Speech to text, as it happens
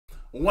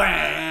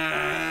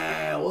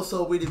Wow! What's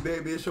up with it,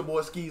 baby? It's your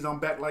boy Sceez. I'm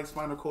back like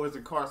spinal cords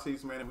and car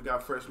seats, man. And we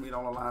got fresh meat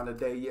on the line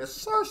today.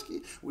 Yes,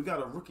 sirski. We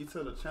got a rookie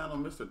to the channel,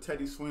 Mr.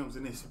 Teddy Swims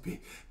in this bit.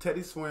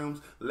 Teddy Swims,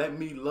 Let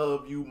Me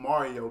Love You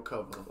Mario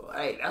cover.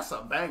 Hey, that's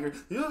a banger.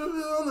 You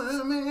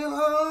let me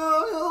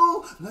love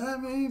you.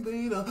 Let me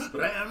be the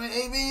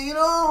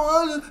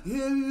one.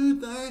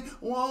 Everything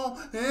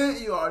won't. And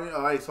you already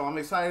know. Hey, so I'm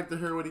excited to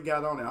hear what he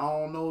got on it. I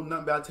don't know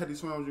nothing about Teddy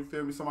Swims, you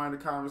feel me? Somebody in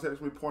the comments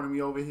section reporting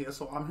me over here,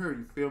 so I'm here,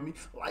 you feel me?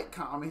 Like,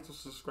 comment, to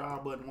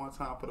subscribe button one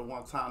time. Put it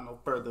one time. No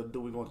further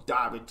ado, we're gonna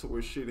dive into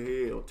it. Shit,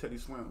 hell, Teddy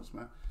Swims,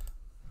 man.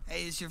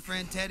 Hey, it's your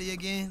friend Teddy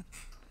again,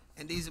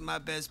 and these are my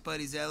best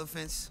buddies,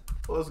 elephants.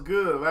 What's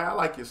good, man? I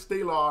like your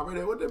steel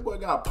already. What that boy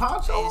got,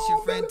 poncho? Hey, it's your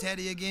on, friend baby?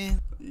 Teddy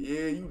again.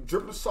 Yeah, you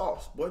dripping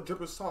sauce, boy.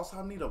 Dripping sauce.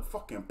 I need a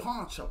fucking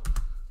poncho.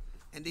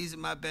 And these are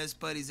my best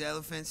buddies,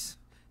 elephants,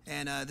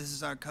 and this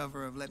is our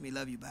cover of "Let Me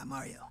Love You" by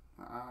Mario.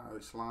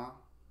 Alright, slime.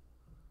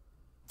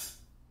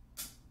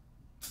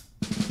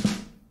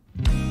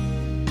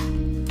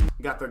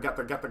 Got the I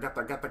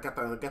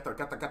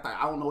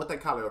don't know what they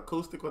call it,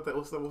 acoustic.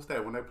 What's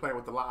that? When they play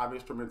with the live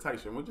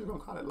instrumentation, we're just gonna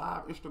call it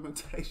live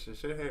instrumentation.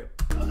 Shit, hell.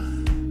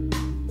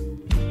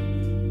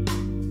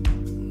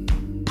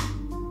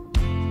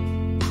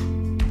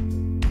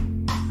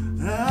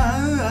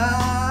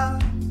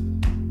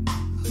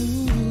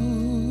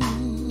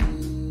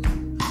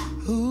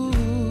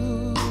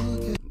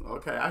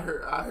 Okay, I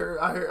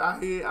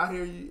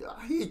hear you.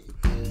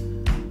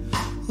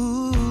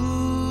 Ooh.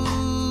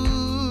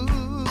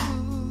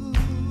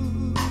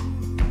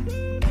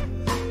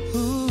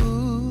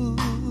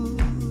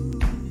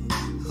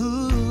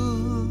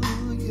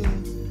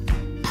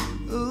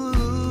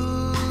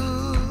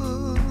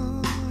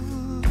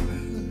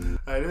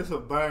 Hey, this is a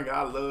banger.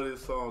 I love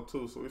this song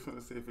too, so we're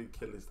finna see if he can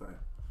kill this thing.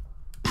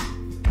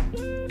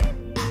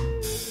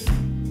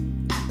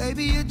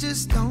 Baby, you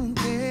just don't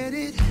get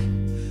it.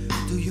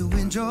 Do you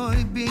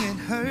enjoy being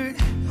hurt?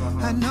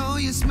 I know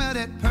you smell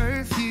that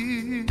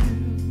perfume,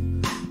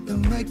 the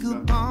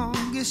makeup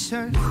on your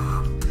shirt.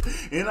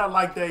 And I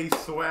like that he's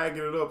swagging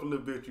it up a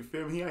little bit, you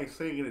feel me? He ain't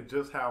singing it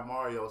just how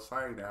Mario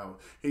sang now.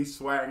 He's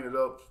swagging it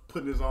up,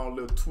 putting his own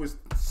little twist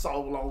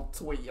soul on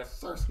to it. Yes,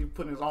 sir. He's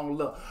putting his own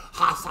little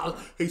hot sauce.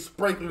 He's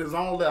sprinkling his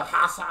own little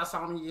hot sauce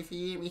on me, you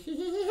feel me?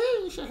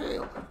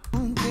 Hell.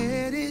 Don't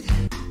get it.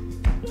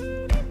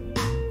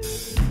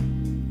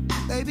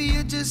 Baby,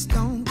 you just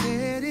don't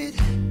get it.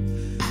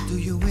 Do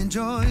you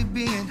enjoy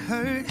being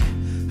hurt?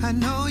 I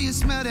know you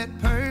smell that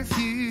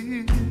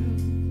perfume,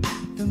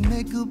 the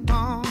makeup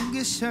on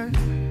your shirt.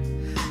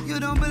 You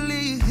don't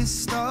believe his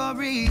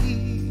story.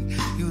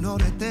 You know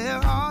that there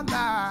are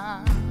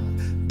lies.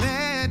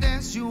 Bad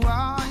as you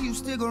are, you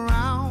stick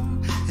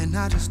around, and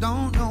I just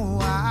don't know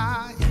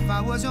why. If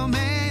I was your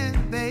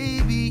man,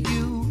 baby,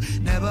 you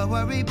never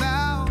worry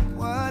about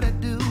what I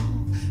do.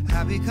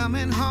 I'll be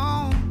coming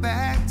home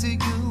back to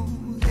you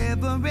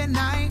every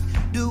night,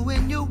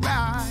 doing you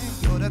right.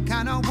 You're the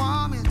kind of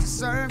woman to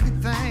serve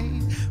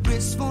everything.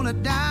 Wrist full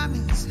of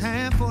diamonds,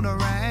 hand full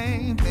of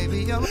rain.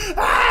 Baby, you're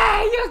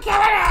Hey, you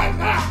killing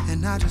me!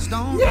 and I just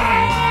don't know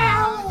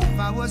why. If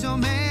I was your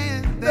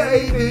man,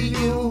 baby,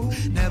 you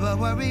never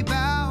worry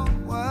about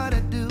what I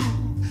do.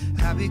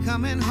 I'll be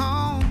coming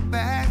home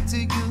back to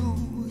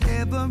you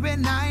every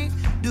night,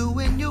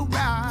 doing you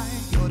right.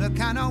 You're the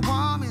kind of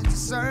woman to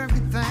serve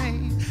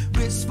everything.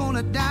 Wrist full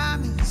of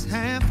diamonds,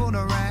 hand full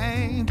of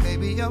rain.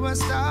 Baby, you're a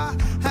star.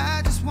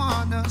 I just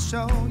wanna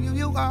show you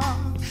you are.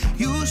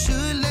 You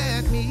should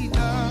let me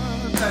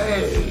love you.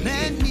 Hey.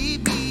 Let me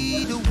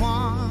be the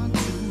one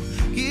to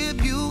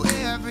give you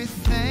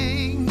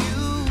everything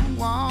you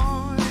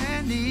want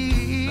and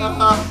need.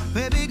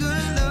 Baby,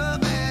 good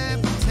love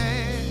and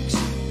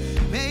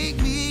protection.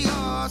 Make me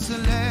your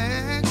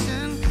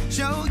selection.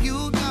 Show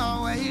you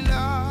the way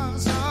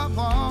love's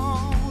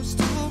supposed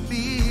to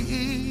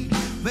be.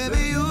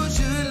 Baby, you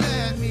should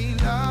let me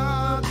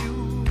love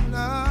you,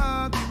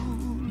 love you,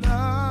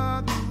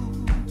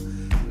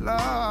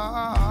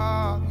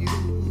 love you,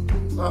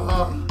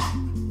 love you.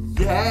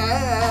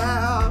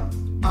 Yeah.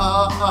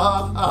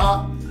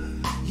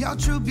 Your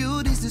true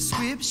beauty's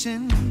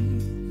description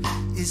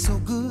is so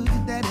good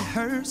that it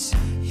hurts.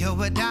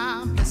 You're a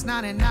dime plus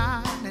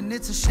 99, and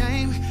it's a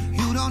shame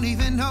you don't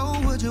even know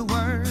what you're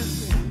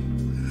worth.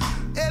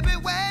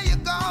 Everywhere you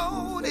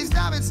go, they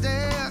stop and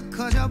stare,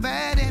 'cause you're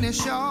bad and it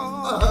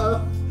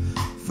shows.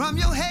 From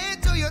your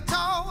head to your toe,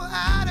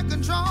 out of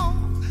control.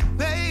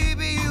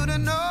 Baby, you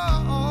don't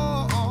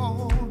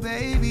know.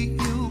 Baby,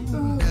 you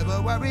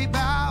never worry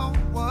about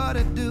what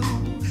to do.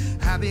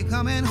 I'll be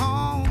coming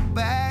home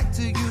back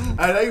to you.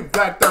 Hey, they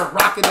back there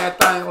rocking that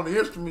thing on the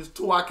instruments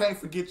too. I can't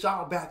forget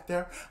y'all back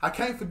there. I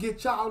can't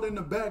forget y'all in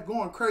the back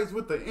going crazy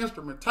with the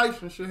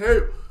instrumentation. Shit,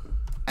 hell.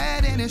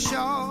 Bad and it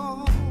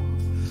shows.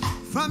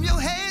 From your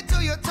head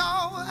to your toe,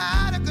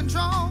 out of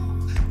control.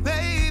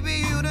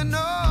 Baby, you don't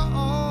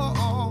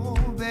know.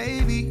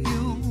 Baby,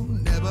 you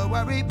never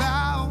worry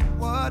about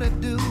what to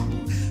do.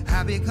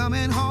 I'll be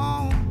coming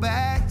home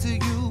back to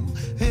you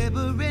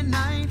every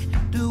night,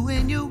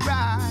 doing you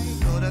right.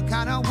 You're the kind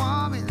kind of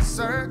woman,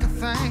 circle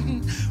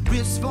thing.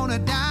 Wrist full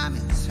of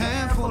diamonds,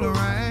 hand full of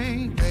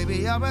rain. Baby,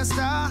 you're a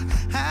star.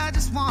 I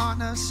just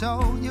wanna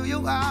show you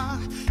you are.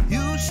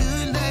 You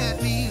should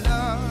let me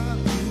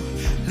love you.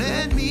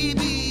 Let me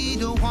be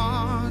the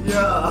one.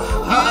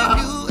 Yeah.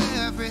 Give you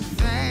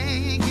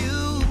everything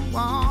you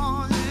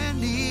want and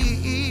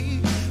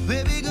need.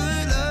 Baby,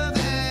 good love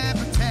and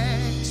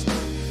protection.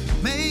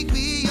 Make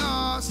me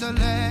your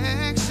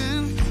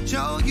selection.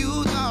 Show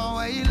you the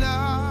way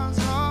love's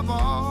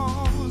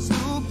supposed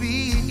to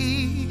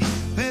be.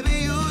 Baby,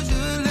 you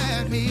should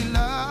let me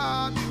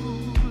love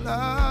you,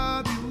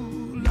 love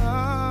you,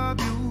 love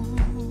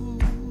you.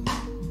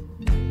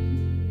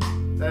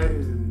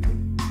 Hey.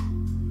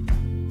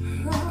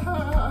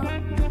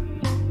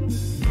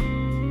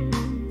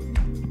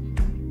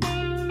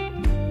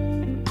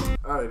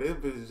 Alright, this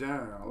bitch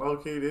jam. Low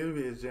key, this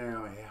bitch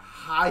jam.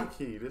 High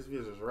key, this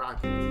bitch is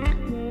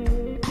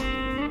rocking.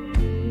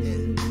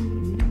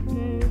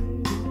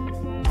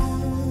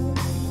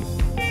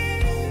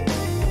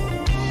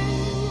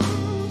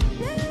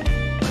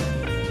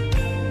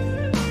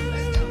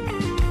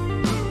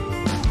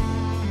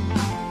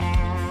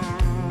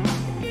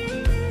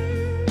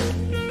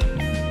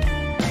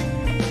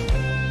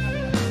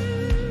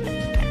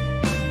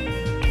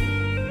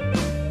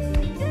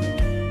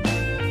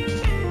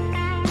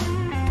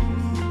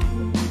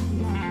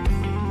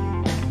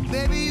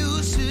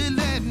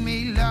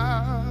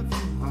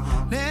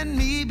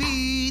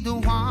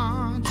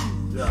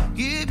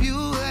 Give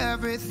you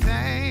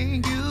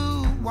everything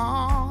you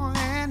want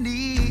and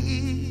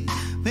need.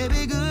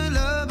 Baby, good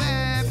love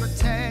and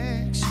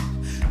protection.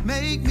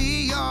 Make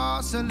me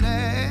your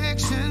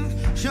selection.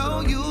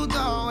 Show you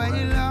the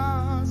way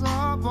love's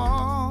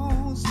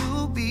supposed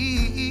to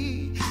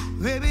be.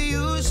 Baby,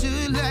 you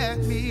should let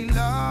me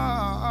love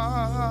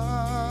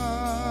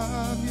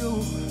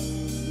you.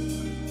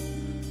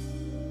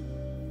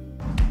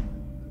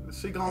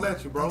 She gonna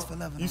let you, bro.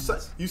 You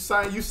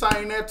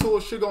saying that to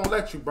her, she gonna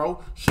let you,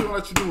 bro. She gonna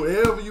let you do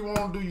whatever you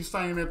wanna do. You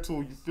saying that to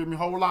her. You feel me?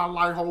 Whole lot of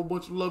light, whole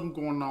bunch of loving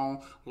going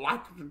on.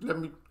 Like, let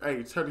me.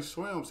 Hey, Teddy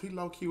Swims, he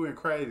low key went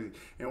crazy.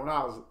 And when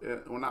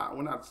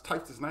I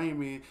typed his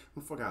name in,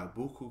 I forgot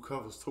buku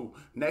covers too.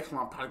 Next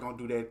one, I'm probably gonna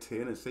do that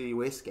Tennessee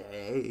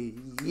whiskey.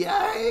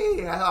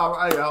 Yay! All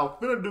right, I was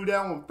finna do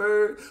that one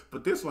third,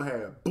 but this one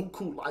had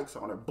buku likes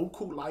on it.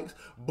 Buku likes,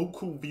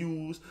 buku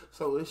views.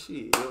 So it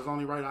was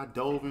only right I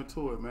dove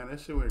into it, man. That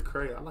shit went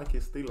crazy. I like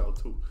his stilo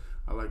too.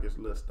 I like his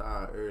little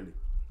style early.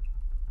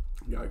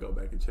 You gotta go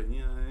back and check. Yeah,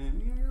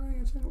 you gotta go back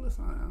and check.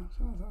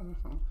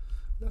 Listen.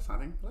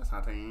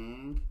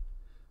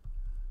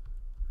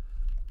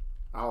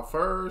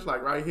 First,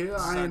 like right here,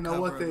 I didn't know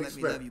what to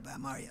expect. Love You by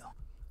Mario.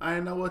 I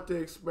didn't know what to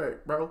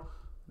expect, bro.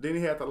 Then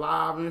he had the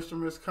live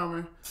instruments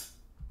coming.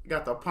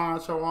 Got the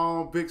poncho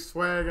on, big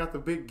swag, got the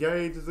big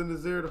gauges in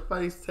his ear, the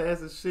face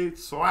tats and shit,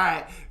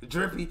 swag,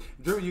 drippy.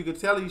 You could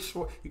tell he's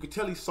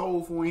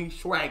soulful when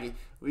he's swaggy.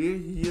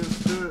 He is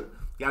good.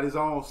 Got his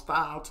own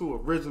style too,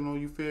 original.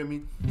 You feel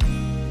me?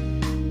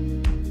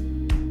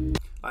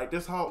 Like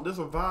this a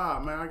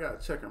vibe, man. I gotta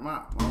check him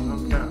out.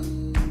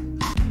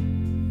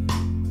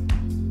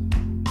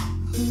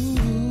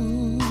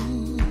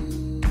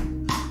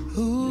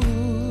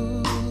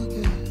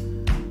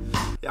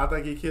 Y'all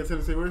think he killed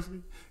Tennessee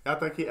whiskey? Y'all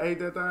think he ate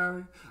that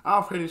thing?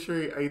 I'm pretty sure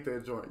he ate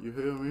that joint. You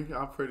feel me?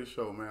 I'm pretty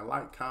sure, man.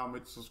 Like,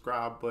 comment,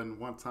 subscribe button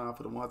one time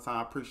for the one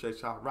time.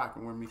 Appreciate y'all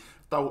rocking with me.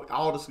 Throw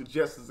all the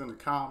suggestions in the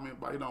comment,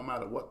 but it don't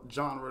matter what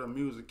genre the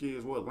music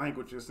is, what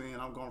language it's in,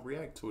 I'm gonna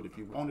react to it. If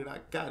you want it, I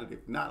got it.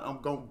 If not, I'm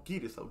gonna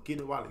get it. So get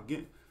it while it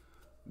get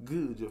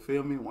good. You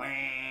feel me? Wah!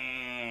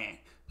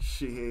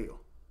 Shit, hell.